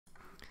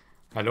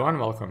Hello and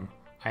welcome.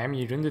 I am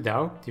Jeroen De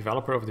Dauw,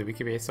 developer of the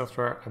Wikibase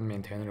software and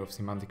maintainer of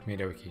Semantic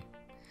MediaWiki.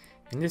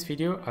 In this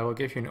video, I will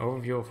give you an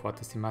overview of what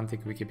the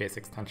Semantic Wikibase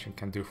extension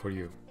can do for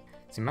you.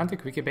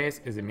 Semantic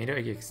Wikibase is a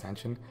MediaWiki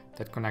extension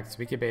that connects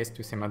Wikibase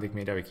to Semantic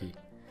MediaWiki.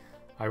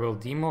 I will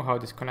demo how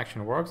this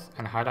connection works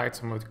and highlight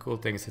some of the cool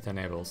things it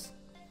enables.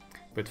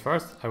 But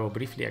first, I will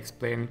briefly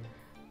explain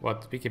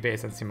what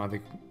Wikibase and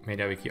Semantic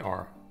MediaWiki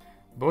are.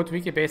 Both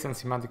Wikibase and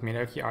Semantic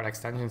MediaWiki are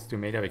extensions to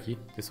MediaWiki,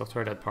 the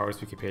software that powers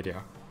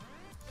Wikipedia.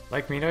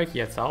 Like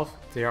MediaWiki itself,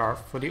 they are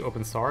fully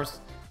open source,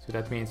 so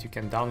that means you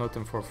can download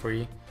them for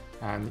free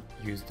and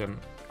use them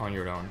on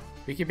your own.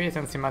 Wikibase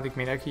and Semantic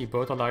MediaWiki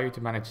both allow you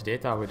to manage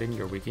data within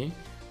your wiki,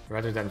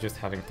 rather than just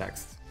having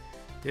text.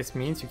 This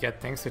means you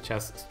get things such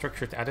as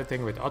structured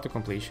editing with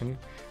autocompletion,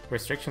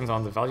 restrictions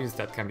on the values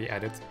that can be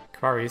added,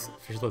 queries,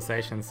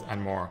 visualizations,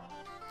 and more.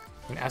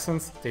 In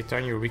essence, they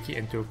turn your wiki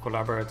into a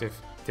collaborative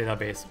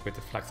database with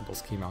a flexible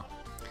schema.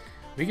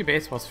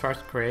 Wikibase was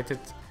first created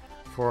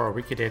for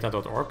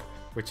wikidata.org,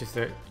 which is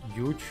a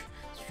huge,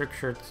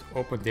 structured,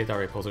 open data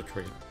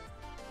repository.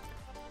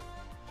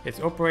 It's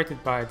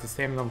operated by the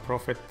same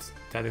non-profit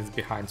that is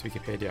behind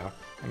Wikipedia,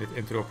 and it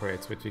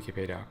interoperates with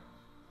Wikipedia.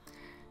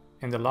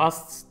 In the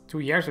last 2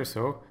 years or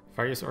so,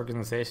 various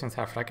organizations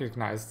have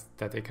recognized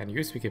that they can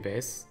use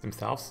Wikibase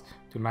themselves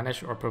to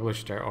manage or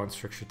publish their own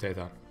structured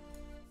data.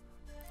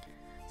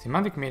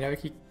 Semantic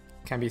MediaWiki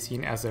can be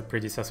seen as a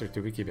predecessor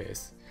to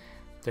Wikibase.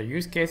 Their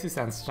use cases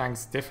and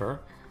strengths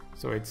differ,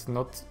 so it's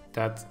not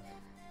that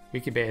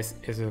Wikibase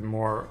is a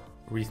more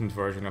recent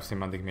version of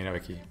Semantic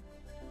MediaWiki.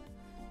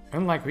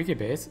 Unlike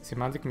Wikibase,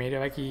 Semantic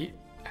MediaWiki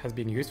has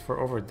been used for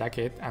over a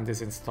decade and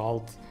is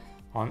installed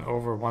on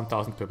over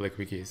 1000 public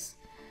wikis.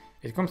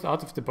 It comes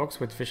out of the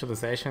box with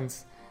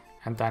visualizations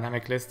and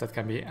dynamic lists that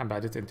can be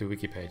embedded into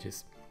wiki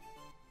pages.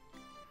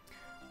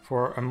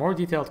 For a more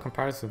detailed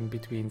comparison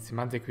between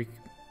Semantic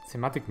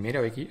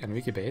MediaWiki and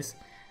Wikibase,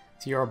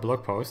 see our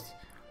blog post,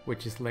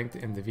 which is linked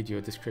in the video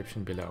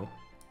description below.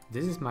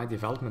 This is my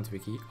development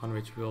wiki on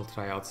which we will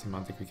try out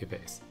Semantic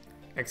Wikibase.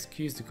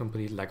 Excuse the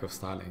complete lack of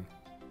styling.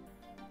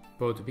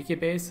 Both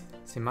Wikibase,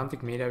 Semantic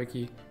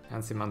MediaWiki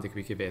and Semantic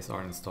Wikibase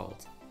are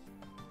installed.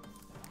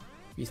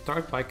 We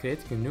start by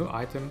creating a new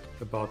item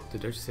about the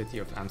Dutch city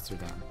of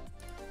Amsterdam.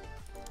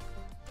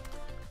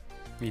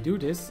 We do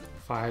this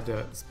via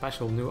the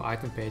special new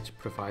item page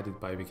provided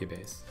by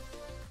Wikibase.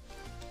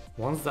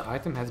 Once the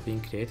item has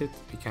been created,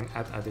 we can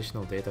add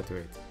additional data to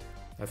it.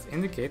 Let's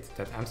indicate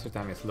that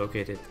Amsterdam is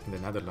located in the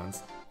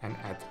Netherlands and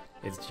add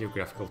its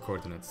geographical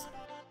coordinates.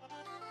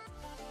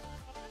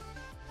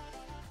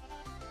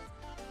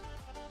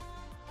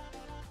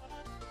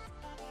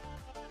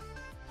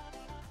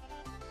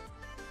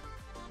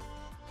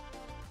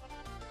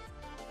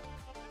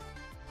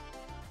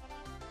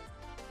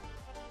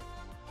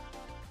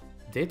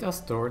 Data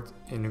stored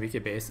in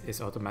Wikibase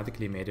is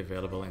automatically made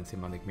available in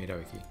Semantic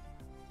MediaWiki.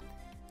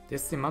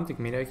 This Semantic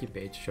MediaWiki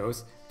page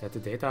shows that the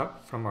data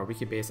from our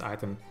Wikibase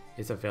item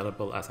is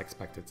available as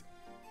expected.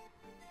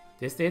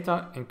 This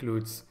data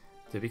includes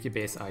the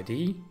Wikibase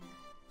ID,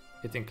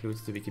 it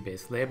includes the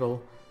Wikibase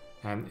label,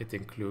 and it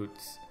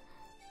includes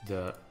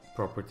the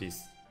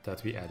properties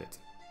that we added.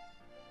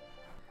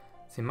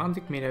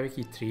 Semantic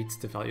MediaWiki treats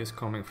the values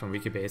coming from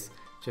Wikibase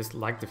just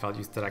like the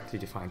values directly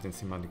defined in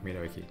Semantic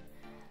MediaWiki.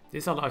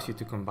 This allows you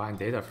to combine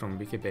data from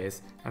Wikibase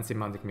and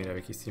Semantic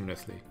MediaWiki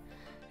seamlessly.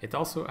 It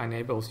also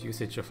enables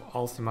usage of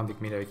all Semantic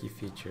MediaWiki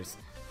features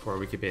for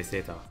Wikibase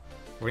data,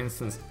 for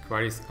instance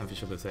queries and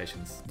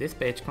visualizations. This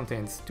page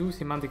contains 2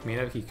 Semantic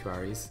MediaWiki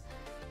queries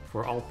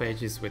for all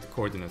pages with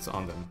coordinates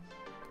on them.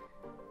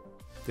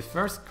 The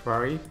first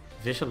query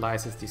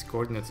visualizes these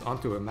coordinates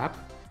onto a map,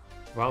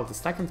 while the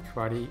second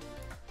query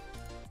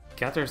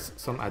gathers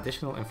some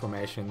additional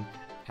information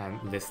and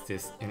lists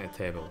this in a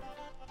table.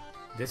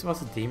 This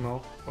was a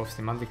demo of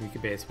Semantic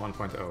Wikibase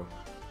 1.0,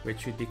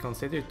 which should be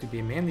considered to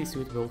be mainly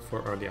suitable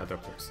for early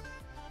adopters.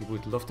 We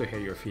would love to hear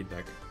your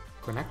feedback.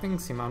 Connecting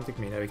Semantic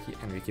MediaWiki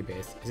and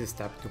Wikibase is a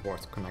step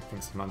towards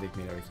connecting Semantic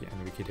MediaWiki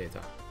and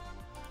Wikidata.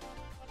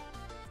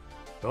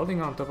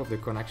 Building on top of the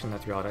connection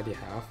that we already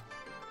have,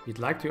 we'd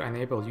like to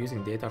enable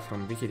using data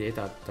from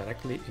Wikidata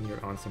directly in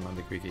your own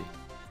Semantic Wiki.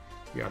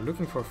 We are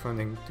looking for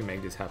funding to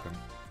make this happen.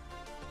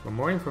 For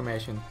more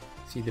information,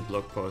 see the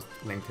blog post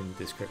linked in the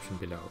description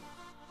below.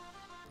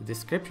 The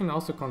description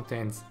also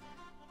contains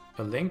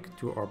a link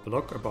to our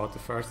blog about the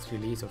first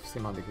release of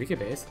Semantic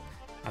Wikibase,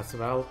 as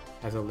well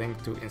as a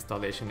link to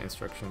installation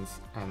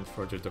instructions and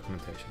further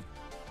documentation.